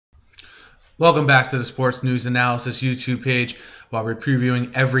Welcome back to the Sports News Analysis YouTube page, while we're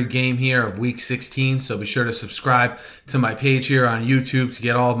previewing every game here of Week 16. So be sure to subscribe to my page here on YouTube to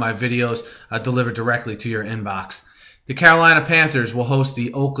get all of my videos delivered directly to your inbox. The Carolina Panthers will host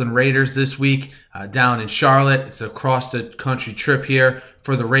the Oakland Raiders this week down in Charlotte. It's an across-the-country trip here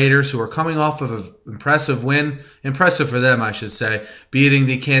for the Raiders, who are coming off of an impressive win. Impressive for them, I should say, beating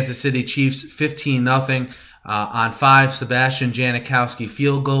the Kansas City Chiefs 15-0. On 5 Sebastian Janikowski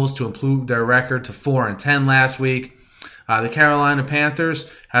field goals to improve their record to 4-10 last week. The Carolina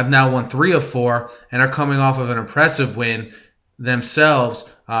Panthers have now won 3 of 4 and are coming off of an impressive win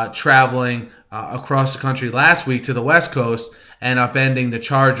themselves, traveling across the country last week to the West Coast and upending the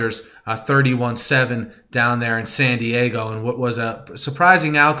Chargers 31-7 down there in San Diego, and what was a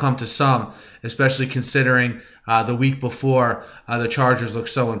surprising outcome to some, especially considering the week before the Chargers looked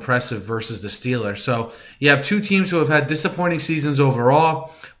so impressive versus the Steelers. So you have two teams who have had disappointing seasons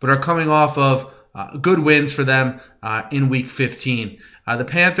overall, but are coming off of good wins for them in Week 15. The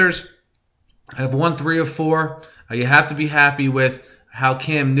Panthers have won 3 of 4. You have to be happy with how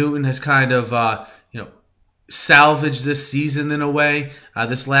Cam Newton has kind of salvaged this season in a way.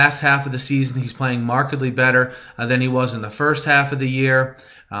 This last half of the season, he's playing markedly better than he was in the first half of the year.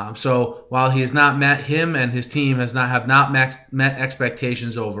 So while he has not met, him and his team have not met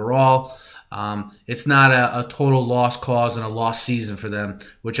expectations overall, it's not a total lost cause and a lost season for them,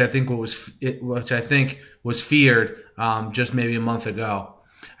 which I think was feared just maybe a month ago.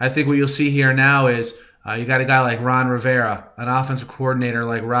 I think what you'll see here now is you got a guy like Ron Rivera, an offensive coordinator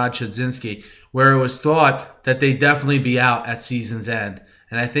like Rod Chudzinski, where it was thought that they'd definitely be out at season's end.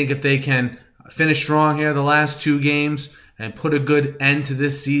 And I think if they can finish strong here the last 2 games and put a good end to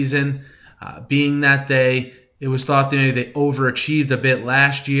this season, being that it was thought that maybe they overachieved a bit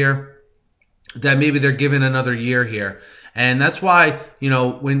last year, that maybe they're given another year here. And that's why,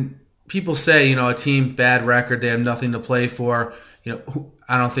 when people say, a team, bad record, they have nothing to play for,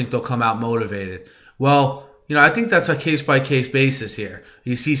 I don't think they'll come out motivated. Well, I think that's a case-by-case basis here.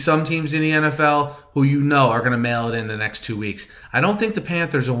 You see some teams in the NFL who are going to mail it in the next 2 weeks. I don't think the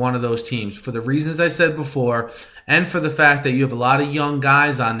Panthers are one of those teams for the reasons I said before, and for the fact that you have a lot of young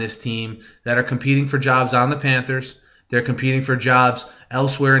guys on this team that are competing for jobs on the Panthers. They're competing for jobs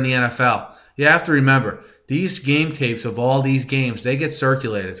elsewhere in the NFL. You have to remember, these game tapes of all these games, they get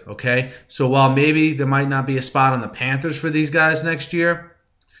circulated, okay? So while maybe there might not be a spot on the Panthers for these guys next year,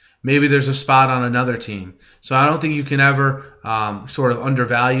 maybe there's a spot on another team. So I don't think you can ever sort of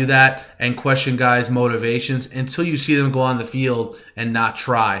undervalue that and question guys' motivations until you see them go on the field and not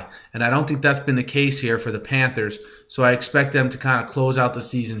try. And I don't think that's been the case here for the Panthers. So I expect them to kind of close out the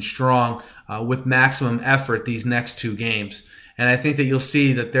season strong with maximum effort these next 2 games. And I think that you'll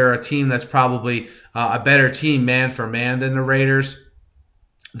see that they're a team that's probably a better team man for man than the Raiders,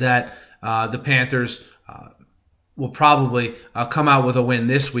 that the Panthers will probably come out with a win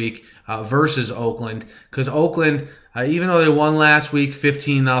this week versus Oakland, because Oakland, even though they won last week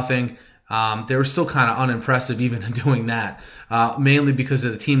 15-0, they were still kind of unimpressive even in doing that, mainly because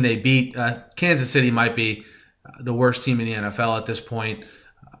of the team they beat. Kansas City might be the worst team in the NFL at this point.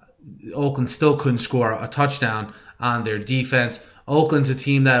 Oakland still couldn't score a touchdown on their defense. Oakland's a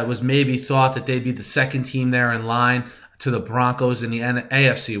team that was maybe thought that they'd be the second team there in line to the Broncos in the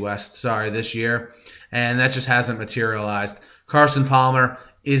AFC West, this year. And that just hasn't materialized. Carson Palmer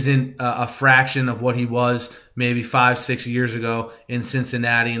isn't a fraction of what he was maybe 5-6 years ago in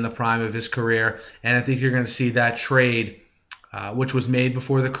Cincinnati in the prime of his career. And I think you're going to see that trade, which was made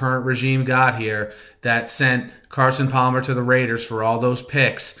before the current regime got here, that sent Carson Palmer to the Raiders for all those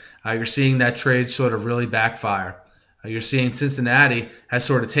picks. You're seeing that trade sort of really backfire. You're seeing Cincinnati has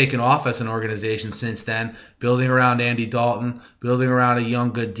sort of taken off as an organization since then, building around Andy Dalton, building around a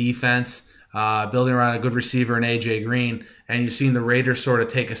young, good defense, building around a good receiver in A.J. Green, and you've seen the Raiders sort of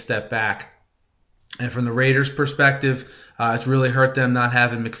take a step back. And from the Raiders' perspective, it's really hurt them not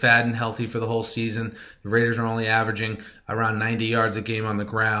having McFadden healthy for the whole season. The Raiders are only averaging around 90 yards a game on the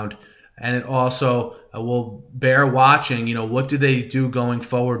ground. And it also will bear watching, what do they do going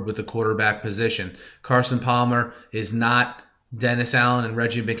forward with the quarterback position? Carson Palmer is not Dennis Allen and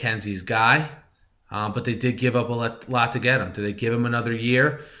Reggie McKenzie's guy. But they did give up a lot to get him. Do they give him another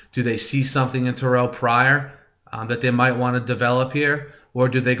year? Do they see something in Terrell Pryor that they might want to develop here? Or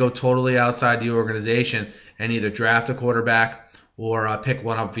do they go totally outside the organization and either draft a quarterback or pick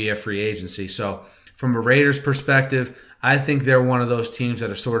one up via free agency? So from a Raiders perspective, I think they're one of those teams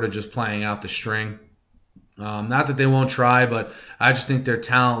that are sort of just playing out the string. Not that they won't try, but I just think their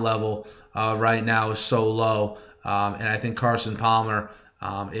talent level right now is so low. And I think Carson Palmer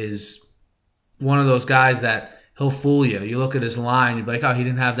is one of those guys that he'll fool you. You look at his line, you're like, oh, he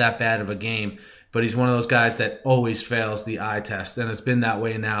didn't have that bad of a game. But he's one of those guys that always fails the eye test, and it's been that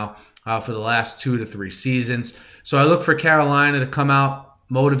way now for the last 2 to 3 seasons. So I look for Carolina to come out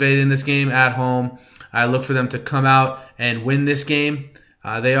motivated in this game at home. I look for them to come out and win this game.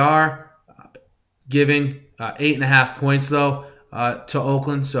 They are giving 8.5 points, though, to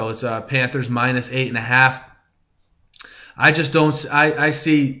Oakland. So it's Panthers minus 8.5. I just don't. I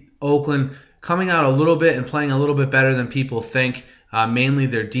see Oakland coming out a little bit and playing a little bit better than people think. Mainly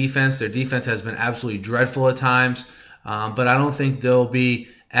their defense. Their defense has been absolutely dreadful at times, but I don't think they'll be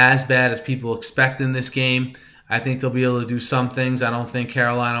as bad as people expect in this game. I think they'll be able to do some things. I don't think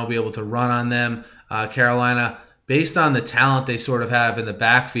Carolina will be able to run on them. Carolina, based on the talent they sort of have in the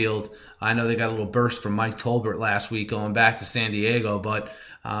backfield, I know they got a little burst from Mike Tolbert last week going back to San Diego, but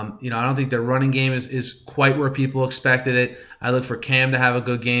I don't think their running game is quite where people expected it. I look for Cam to have a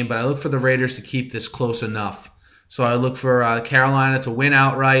good game, but I look for the Raiders to keep this close enough. So I look for Carolina to win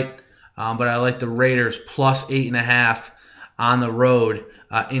outright, but I like the Raiders plus 8.5 on the road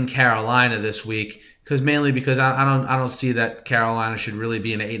in Carolina this week, mainly because I don't see that Carolina should really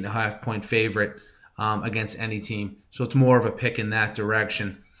be an 8.5 point favorite against any team. So it's more of a pick in that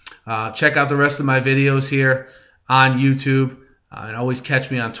direction. Check out the rest of my videos here on YouTube, and always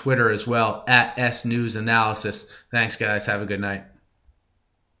catch me on Twitter as well at SNewsAnalysis. Thanks, guys. Have a good night.